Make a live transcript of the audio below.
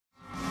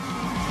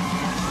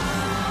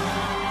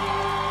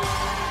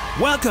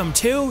Welcome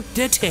to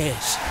the TIT.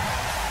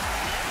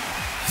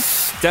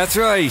 That's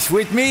right,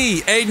 with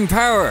me, Aidan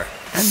Power.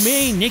 And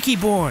me, Nicky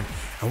Bourne.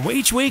 And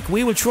each week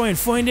we will try and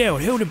find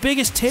out who the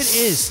biggest tit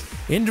is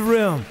in the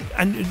room.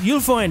 And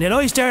you'll find that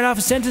I start off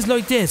a sentence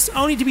like this,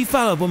 only to be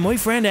followed by my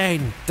friend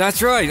Aidan.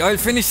 That's right, I'll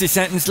finish the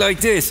sentence like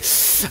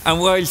this.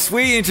 And whilst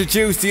we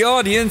introduce the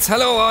audience,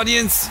 hello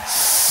audience,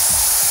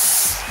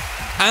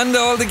 and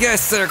all the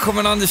guests that are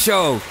coming on the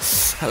show.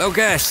 Hello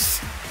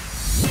guests.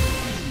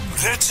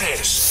 That's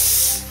it.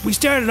 We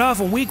started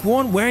off in week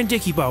 1 wearing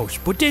dicky bows,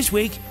 but this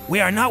week we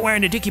are not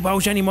wearing the dicky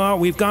bows anymore.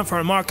 We've gone for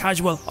a more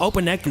casual,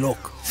 open-neck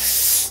look.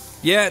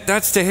 Yeah,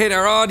 that's to hit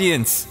our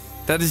audience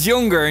that is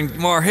younger and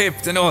more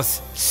hip than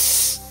us.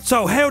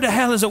 So how the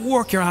hell does it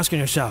work, you're asking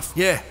yourself?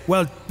 Yeah.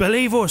 Well,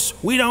 believe us,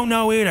 we don't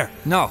know either.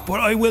 No. But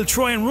I will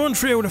try and run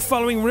through the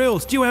following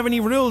rules. Do you have any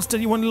rules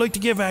that you would like to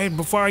give out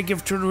before I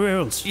give through the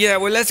rules? Yeah,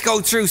 well, let's go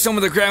through some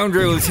of the ground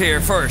rules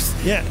here first.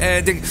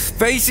 Yeah.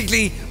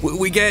 Basically,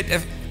 we get...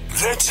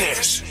 That's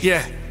it.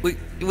 Yeah,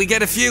 we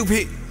get a few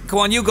people... Come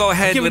on, you go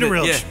ahead give with me the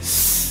rules. Yeah.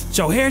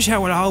 So here's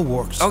how it all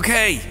works.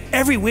 Okay.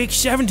 Every week,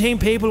 17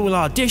 people will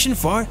audition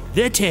for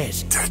the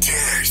TIT. That's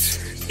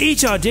it.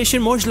 Each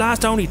audition must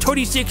last only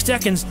 36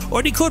 seconds,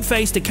 or they could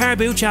face the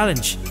Caribou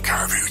Challenge.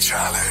 Caribou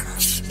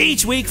Challenge.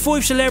 Each week,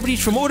 5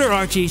 celebrities from other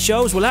RTÉ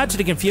shows will add to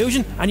the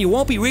confusion, and you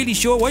won't be really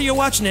sure what you're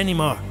watching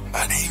anymore.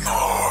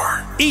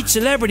 Each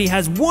celebrity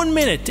has 1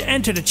 minute to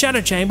enter the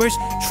chatter chambers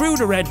through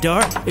the red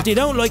door. If they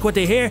don't like what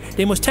they hear,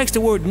 they must text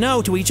the word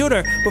no to each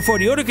other before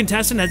the other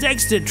contestant has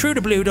exited through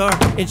the blue door,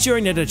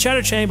 ensuring that the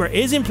chatter chamber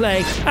is in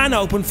play and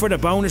open for the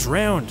bonus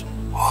round.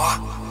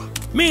 What?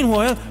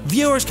 Meanwhile,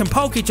 viewers can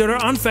poke each other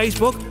on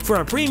Facebook for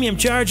a premium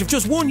charge of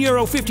just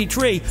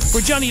 €1.53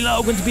 for Johnny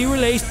Logan to be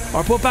released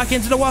or put back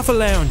into the Waffle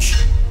Lounge.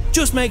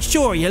 Just make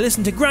sure you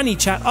listen to Granny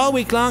Chat all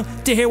week long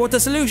to hear what the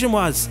solution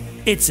was.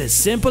 It's as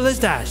simple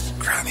as that.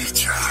 Granny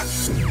Chat.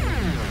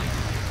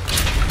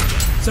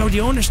 So do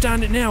you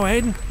understand it now,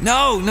 Aidan?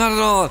 No, not at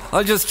all.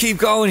 I'll just keep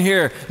going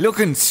here,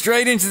 looking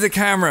straight into the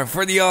camera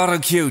for the auto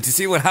cue to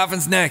see what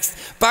happens next.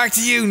 Back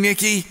to you,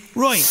 Nicky.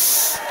 Right.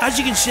 As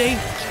you can see,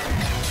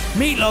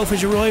 Meatloaf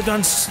has arrived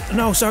on...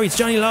 No, sorry, it's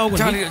Johnny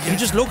Logan. He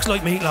just looks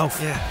like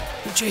Meatloaf. Yeah.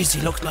 Jeez,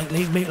 he looks like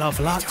Meatloaf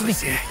a lot,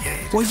 doesn't he? Yeah.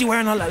 Why is he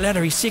wearing all that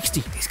leather? He's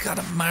 60. He's got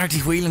a Marty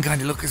Whelan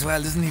kind of look as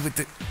well, doesn't he, with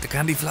the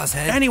candy floss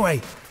head?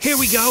 Anyway, here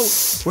we go.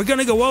 We're going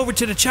to go over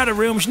to the chatter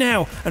rooms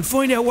now and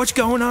find out what's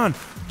going on.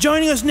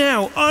 Joining us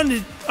now on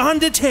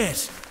the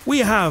TIT, we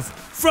have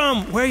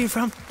from... Where are you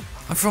from?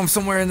 I'm from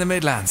somewhere in the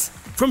Midlands.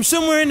 From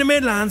somewhere in the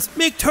Midlands,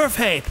 Mick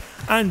Turfhape.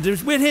 And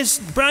with his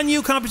brand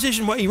new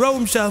composition, what he wrote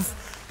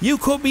himself, You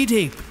Cut Me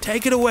Deep.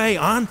 Take it away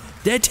on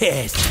the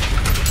TIT.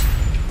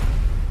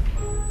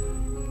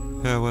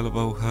 Yeah, well,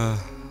 about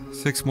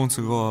 6 months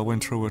ago I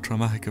went through a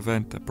traumatic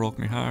event that broke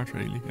my heart,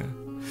 really,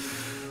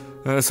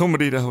 yeah.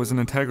 Somebody that was an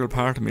integral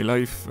part of my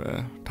life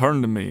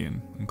turned on me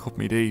and cut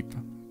me deep.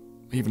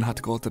 Even had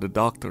to go to the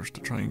doctors to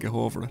try and get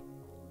over it.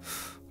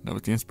 That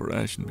was the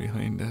inspiration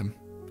behind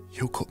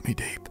You Cut Me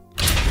Deep.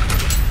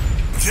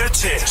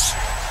 That's it.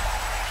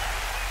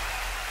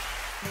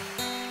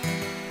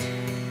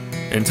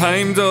 In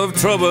times of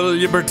trouble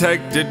you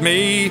protected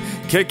me,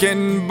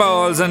 kicking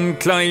balls and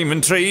climbing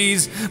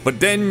trees.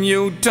 But then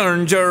you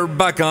turned your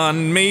back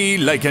on me,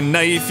 like a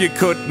knife you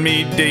cut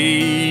me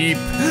deep.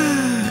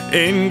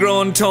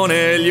 Ingrown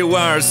toenail, you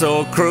are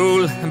so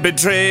cruel,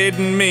 betrayed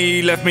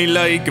me, left me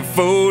like a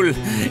fool.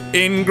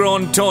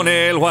 Ingrown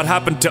toenail, what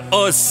happened to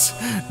us?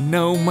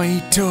 Now my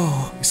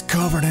toe is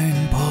covered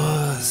in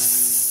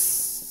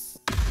pus.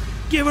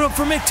 Give it up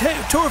for Mick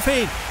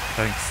Turfhape.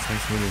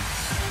 Thanks William.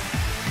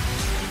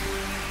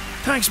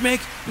 Thanks, Mick.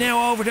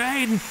 Now over to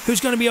Aidan,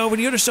 who's going to be over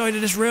the other side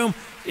of this room,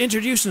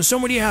 introducing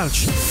somebody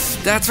else.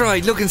 That's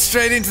right, looking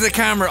straight into the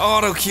camera,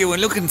 auto cue,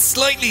 and looking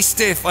slightly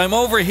stiff. I'm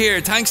over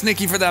here. Thanks,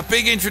 Nicky, for that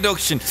big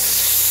introduction.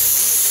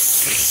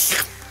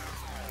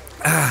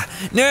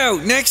 Now,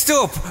 next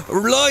up,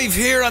 live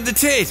here on the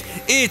TIT,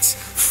 it's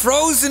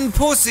Frozen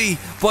Pussy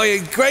by a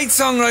great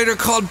songwriter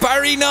called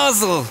Barry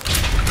Nozzle.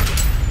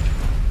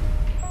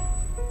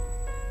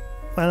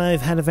 Well,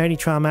 I've had a very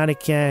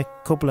traumatic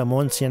couple of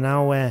months, you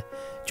know.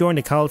 During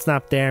the cold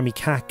snap there, my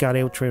cat got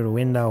out through the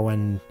window,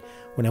 and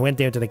when I went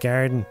out to the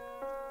garden,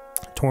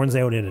 turns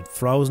out it had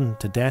frozen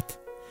to death.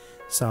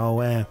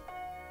 So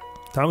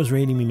that was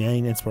really my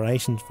main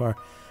inspiration for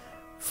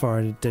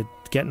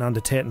getting on the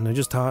TIT, and I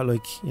just thought,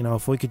 like, you know,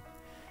 if I could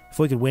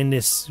win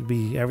this, it'd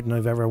be everything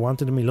I've ever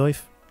wanted in my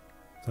life.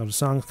 So the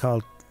song's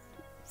called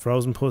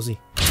Frozen Pussy.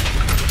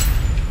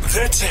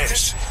 That's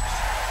it.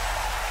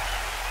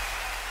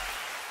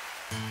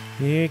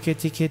 Here,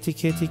 kitty, kitty,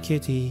 kitty,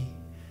 kitty.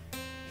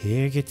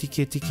 Here, kitty,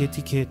 kitty,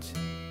 kitty, kit.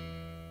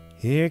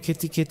 Here,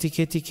 kitty, kitty,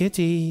 kitty,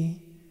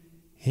 kitty.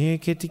 Here,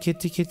 kitty,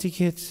 kitty, kitty,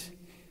 kit.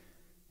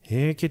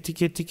 Here, kitty,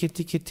 kitty,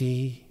 kitty,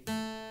 kitty.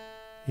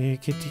 Here,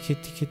 kitty,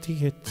 kitty, kitty,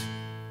 kit.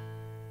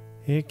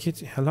 Here,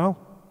 kitty. Hello?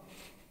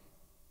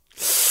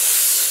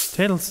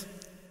 Tiddles.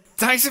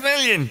 Thanks a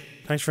million.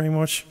 Thanks very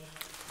much.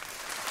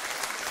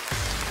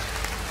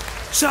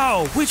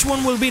 So, which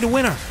one will be the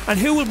winner? And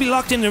who will be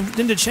locked in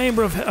the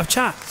chamber of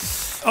chat?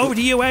 Over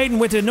to you, Aidan,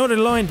 with another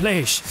line,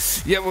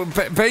 please. Yeah, well,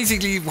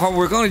 basically what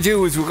we're going to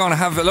do is we're going to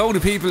have a load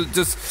of people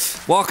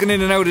just walking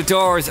in and out of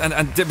doors, and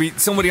there'll be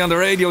somebody on the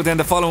radio then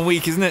the following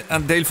week, isn't it?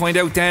 And they'll find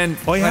out then.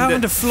 I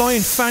haven't a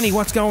flying fanny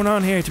what's going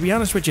on here, to be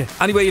honest with you.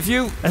 Anyway,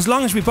 as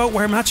long as we both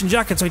wear matching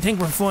jackets, I think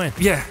we're fine.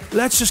 Yeah.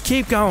 Let's just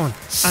keep going.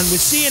 And we'll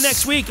see you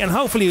next week, and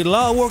hopefully it'll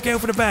all work out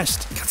for the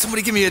best. Can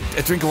somebody give me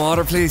a drink of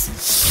water, please?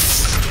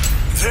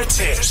 The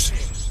TIT.